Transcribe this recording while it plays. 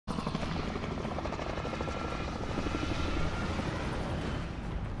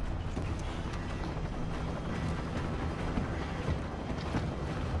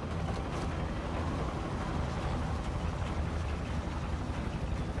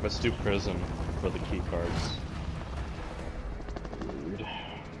Let's do prison for the key cards.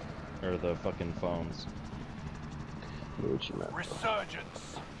 Or the fucking phones.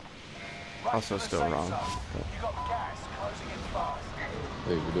 Resurgence. Also still wrong. You got gas closing in fast.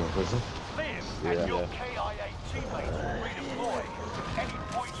 Hey, you doing prison? Live Yeah. and your KIA teammates will redeploy. Any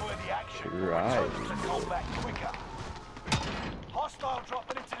point-worthy action will Right. return to combat quicker. Hostile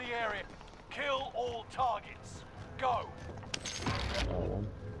dropping into the area. Kill all targets. Go.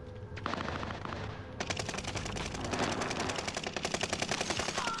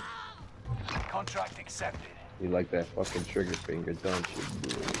 Contract accepted. You like that fucking trigger finger, don't you?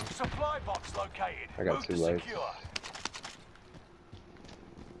 Supply box located. I got Move 2 to lives. secure.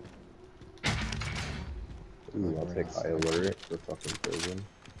 Ooh, I'll take high alert for fucking prison.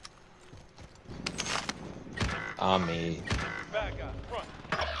 On me. Back up, front.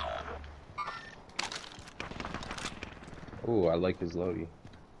 Ooh, I like his loadie.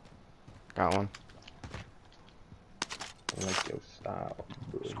 Got one. I like your style,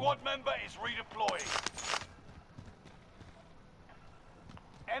 bro. Squad member is redeploying.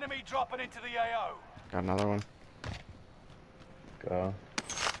 Enemy dropping into the AO. Got another one. Go.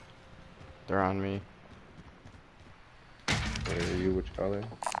 They're on me. Where are you? Which color?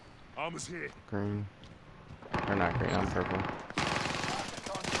 Armor's here. Green. They're not green, I'm purple.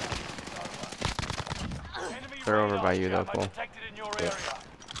 They're over by you though, Cole. Detected in your area.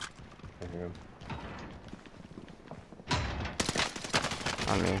 I hear him.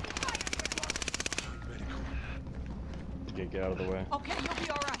 On me. Get out of the way. Okay, you'll be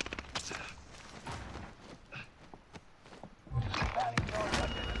alright.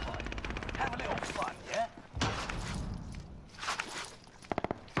 Have a little fun, yeah?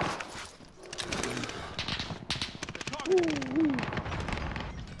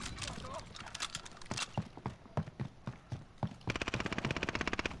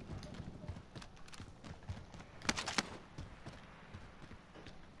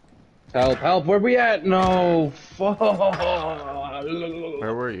 Help, help, where we at? No, fuck.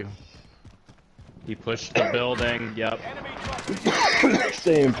 Where were you? He pushed the building. Yep. Enemy dropping.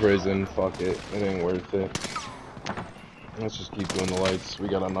 Stay in prison, fuck it. It ain't worth it. Let's just keep doing the lights. We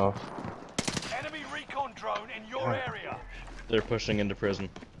got enough. Enemy recon drone in your area. They're pushing into prison.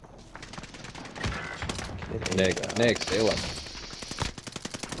 Nick, stay alive.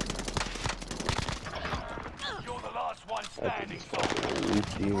 You're the last one That's standing.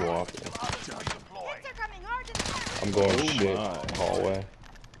 Lucky walking. Others redeploy. They're coming hard in the I'm going Oh shit. my. Hallway.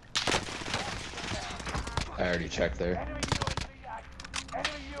 I already checked there.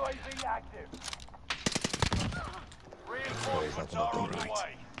 Enemy UAV active. Reinforcements are on the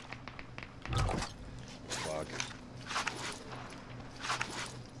way. Fuck.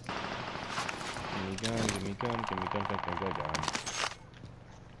 Give me gun, give me gun, give me gun, gun, gun, gun, gun.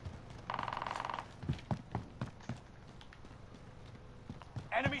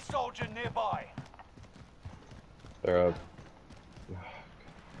 Enemy soldier nearby. They're up.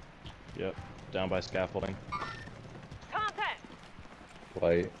 Yep. Down by scaffolding. Contact!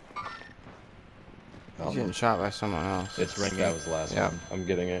 Light. He's getting shot by someone else. It's ringing. That was the last Yeah. one. I'm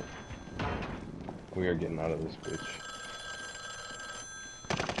getting it. We are getting out of this bitch.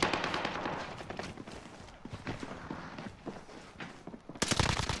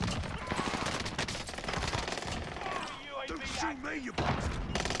 Don't shoot me, you bastard!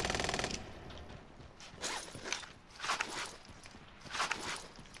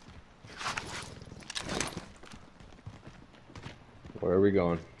 Where are we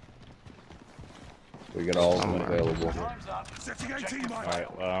going? We got all of them Somewhere. available. Time's up. Setting Objective Alright,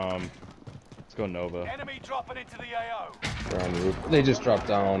 failed. let's go Nova. Enemy dropping into the AO. They're on the roof. They just dropped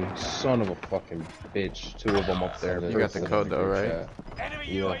down. Son of a fucking bitch. 2 of them up there. You got the code though, right? Enemy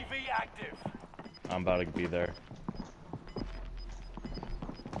Yeah. UAV active. I'm about to be there.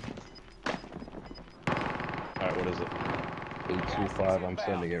 Alright, what is it? 825. I'm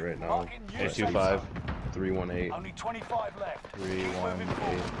sending it right now. Marking new safe 825. zone. 318 Only 25 left.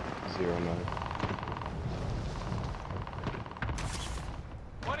 31809.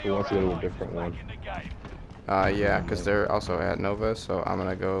 One of Who your wants to go to a allies different is one? back in the game. Yeah, because they're also at Nova, so I'm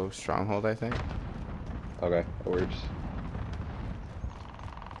gonna go Stronghold, I think. Okay, that works.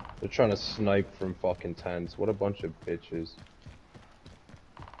 They're trying to snipe from fucking tents. What a bunch of bitches.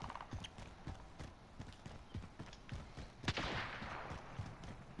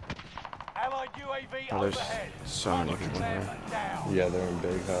 Allied UAV Oh, there's overhead. so many people Them here. down. Yeah, they're in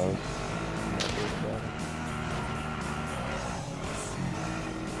big house.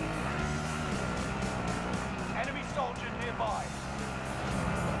 Enemy soldier nearby.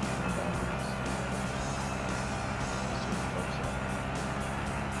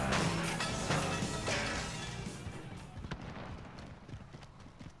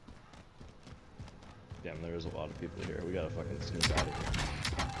 Man, there's a lot of people here. We gotta fucking sneak out of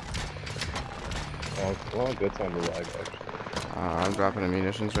here. Well, good time to lag, actually. I'm dropping the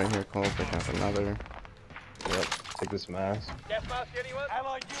munitions right here, Cole. Picking up another. Yep, take this mask. Gas mask, anyone?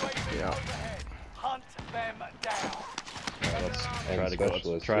 Allied UAV Yeah. overhead. Hunt them down. Alright, let's And try to go. Let's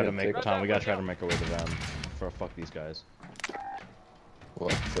specialists, try yeah, to make take- Tom. We gotta try to make our way to them. Fuck these guys.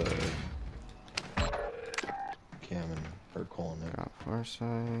 What Cam and or Cole in there. Got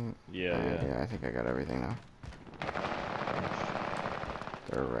foresight. Yeah. I think I got everything now.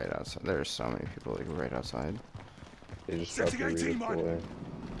 They're right outside. There's so many people like right outside. They just dropped the redeploy.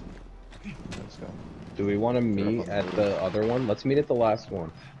 Let's go. Do we want to meet at the other one? Let's meet at the last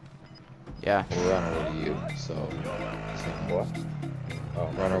one. Yeah. We're on our way to you, so What? Oh,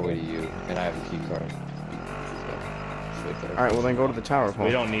 we're on our way to you, and I have a key card. So, it's right there. All right. Well, then go to the tower, Cole.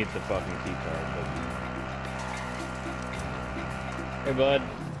 We don't need the fucking key card. But... Hey, bud.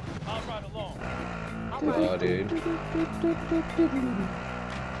 I'll ride along. oh, dude.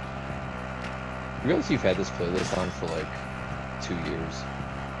 You realize you've had this playlist on for like 2 years?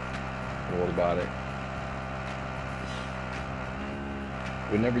 What about it?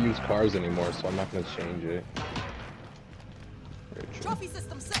 We never use cars anymore, so I'm not gonna change it. Very true. Trophy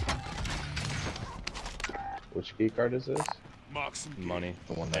system set. Which key card is this? Money.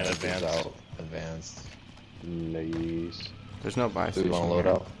 The one that And opens advanced. out advanced. Nice. There's no buy Do we station. want to load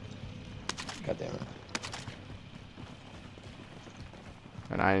here. up? God damn it.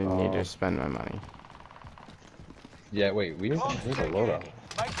 And I need Oh. to spend my money. Yeah, wait, we need a loadout. Make your way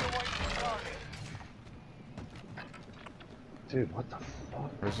to the target. Dude, what the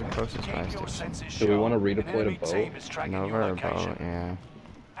fuck? Where's the closest buy Keep your station? senses Do we sharp. wanna An redeploy to enemy boat? team is tracking your Nova or location. boat? Yeah.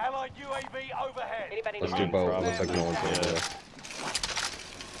 Allied UAV overhead. Anybody Let's need do help? both. Probably. Looks like no one's over Yeah. there.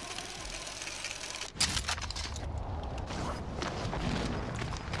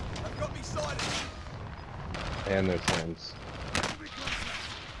 And there's hands.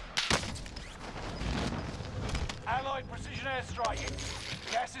 Allied precision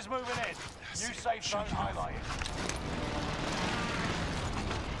airstrike. Gas is moving in. New safe zone highlighted.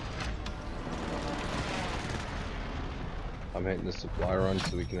 I'm hitting the supply run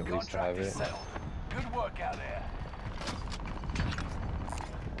so we can at least Contract have is it. settled. Good work out there.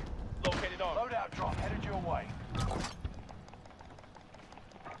 Located on. Loadout drop headed your way.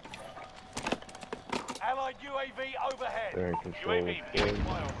 Allied UAV overhead. They're in control. UAV Good. being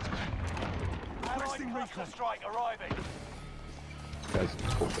flyover. Allied cluster strike arriving. Guys,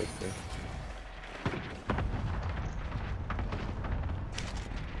 cool victory.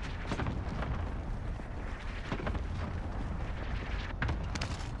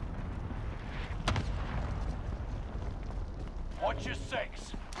 Watch your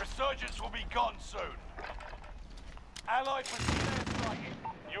six. Resurgence will be gone soon. Allied precision airstrike.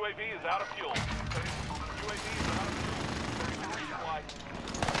 UAV is out of fuel. UAV is out of fuel. Resupply.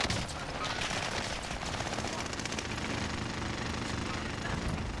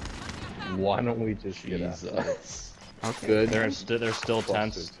 Why don't we just get out? Jesus. Okay. Good. They're still Cluster,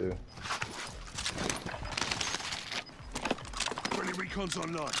 tense. too. Friendly recon's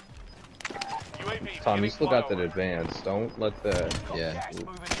online. UAV Tom, you beginning still got that flyover. advance. Don't let that Yeah. Gas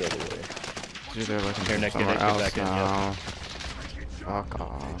moving get in. away. Dude, they're looking Here, for Nick, somewhere get else back in, now. Fuck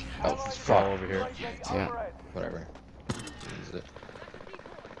off. Oh, Allied fuck. All over here. Yeah. Whatever. Use it.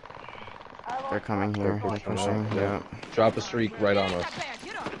 They're coming here. They're pushing. Yeah. Drop a streak right on us.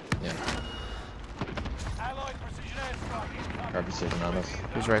 Yeah. Allied precision airstrike incoming. Our precision on us.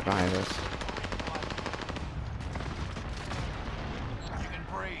 He's right behind us. You can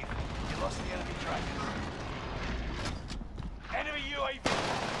breathe. You lost the enemy track. Enemy UAV.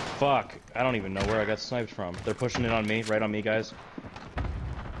 Fuck. I don't even know where I got sniped from. They're pushing it on me. Right on me, guys.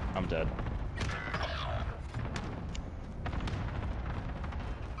 I'm dead.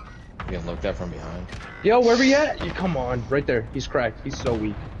 You getting looked at from behind. Yo, where we at? You come on, right there. He's cracked. He's so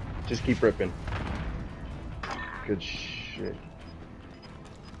weak. Just keep ripping. Good shit.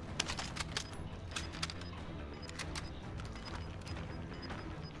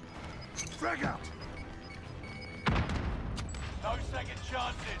 Frag out. No second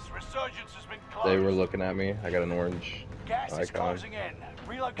chances. Resurgence has been closed. They were looking at me. I got an orange Gas is icon. closing in.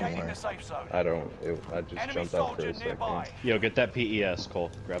 Relocating the safe zone. I don't. I just Enemy jumped out for soldier a second. nearby. Yo, get that PES,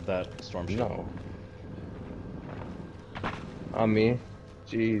 Cole. Grab that storm shield. No. On me.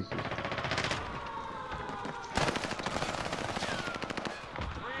 Jesus.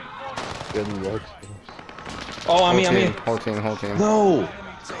 Reinforcements. Good luck. Oh, on me, on me. Whole team, whole team. No! Enemy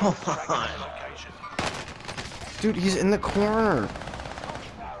team Come tracking on. the location. Dude, he's in the corner.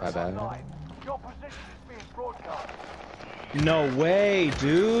 My bad. Online. Your position is being broadcast. No way,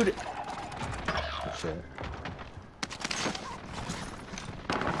 dude. shit.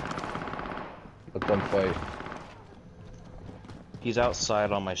 Let them fight. He's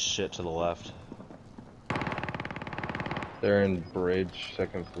outside on my shit to the left. They're in bridge,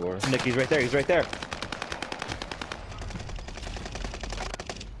 second floor. Nick, he's right there. He's right there.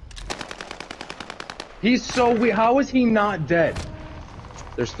 He's so weak. How is he not dead?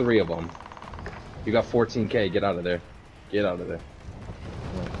 There's 3 of them. You got 14K. Get out of there. Get out of there.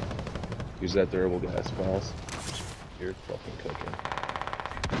 Use that durable gas balls. You're fucking cooking.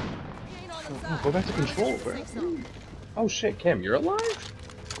 Oh, go back to control, bro. Oh shit, Cam, you're alive?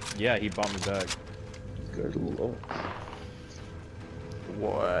 Yeah, he bought me back. Good lord.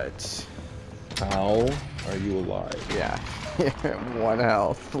 What? How are you alive? Yeah. 1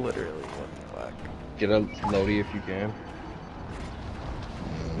 health, literally. What the fuck? Get a Lodi if you can.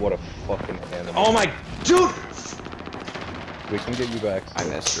 What a fucking animal. Oh my dude! We can get you back. I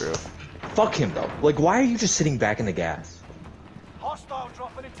missed Drew. Fuck him though. Like, why are you just sitting back in the gas? Hostile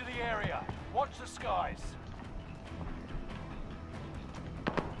dropping into the area. Watch the skies.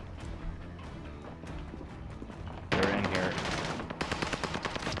 They're in here.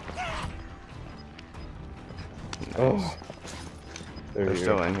 Oh. They're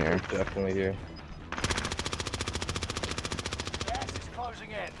still in here. Definitely here. Gas is closing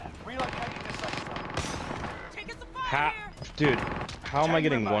in. Relocating the safe zone. Taking some fire Ha here. Dude, how am I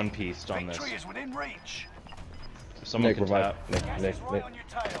getting Chamber one mate. pieced on this? Victory is within reach. Someone Nick, can revive. tap. Nick, Gas Nick, is right Nick. on your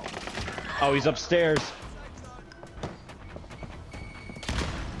tail. Oh, he's upstairs.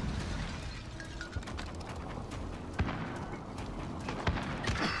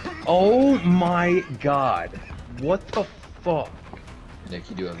 Oh my god. What the fuck? Nick,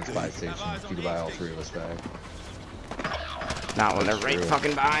 you do have the spy station. You can buy all 3 of us back. Not when they're right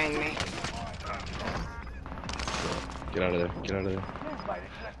fucking behind me. Get out of there. Get out of there. You've made it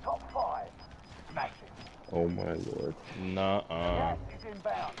to the top 5. Smash it. Oh my lord. Nuh-uh. Gas is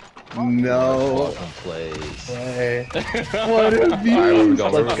inbound. No. Fucking place. Way. What a view. Alright, where we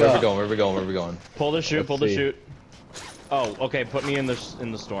going? Where Let's we go. going? Where we going? Where we going? Pull the shoot, Let's pull the see. shoot. Oh, okay, put me in the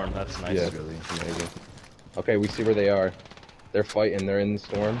storm. That's nice. Yeah. Really? Amazing. Okay, we see where they are. They're fighting. They're in the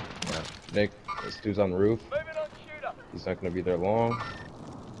storm. Yeah. Nick, this dude's on the roof. Moving on shooter. He's not gonna be there long.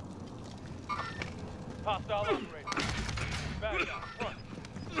 Hostile operator. Bad guy, front.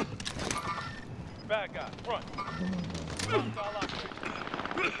 Bad guy, front. Hostile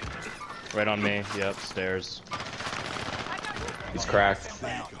operator. Right on me. Yep, stairs. He's cracked.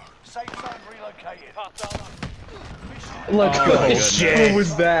 Safe zone relocated. Hostile operator. Let's Oh go. my goodness. Who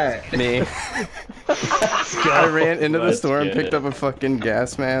was that? Me. I ran into the Let's storm, get picked it. up a fucking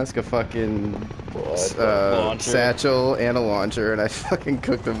gas mask, a fucking Launcher. satchel, and a launcher, and I fucking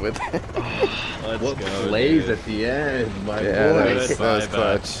cooked them with it. Let's What go, plays dude. at the end, my Yeah, boy. that was Bye-bye.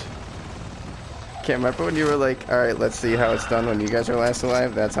 clutch. Can't remember when you were like, alright, let's see how it's done when you guys are last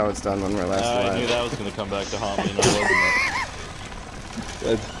alive? That's how it's done when we're last I knew alive. that was gonna come back to haunt me, and it wasn't.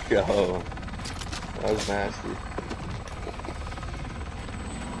 Let's go. That was nasty.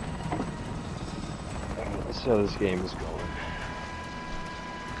 Let's see how this game is going.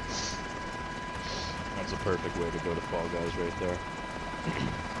 That's a perfect way to go to Fall Guys right there.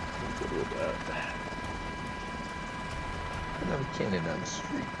 I'm good with that. Another cannon down the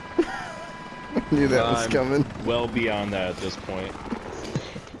street. Knew that was I'm coming. well beyond that at this point.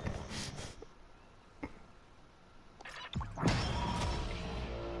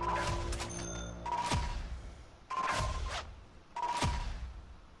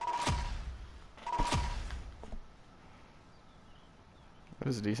 It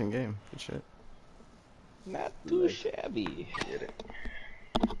was a decent game. Good shit. Not too shabby. Get it.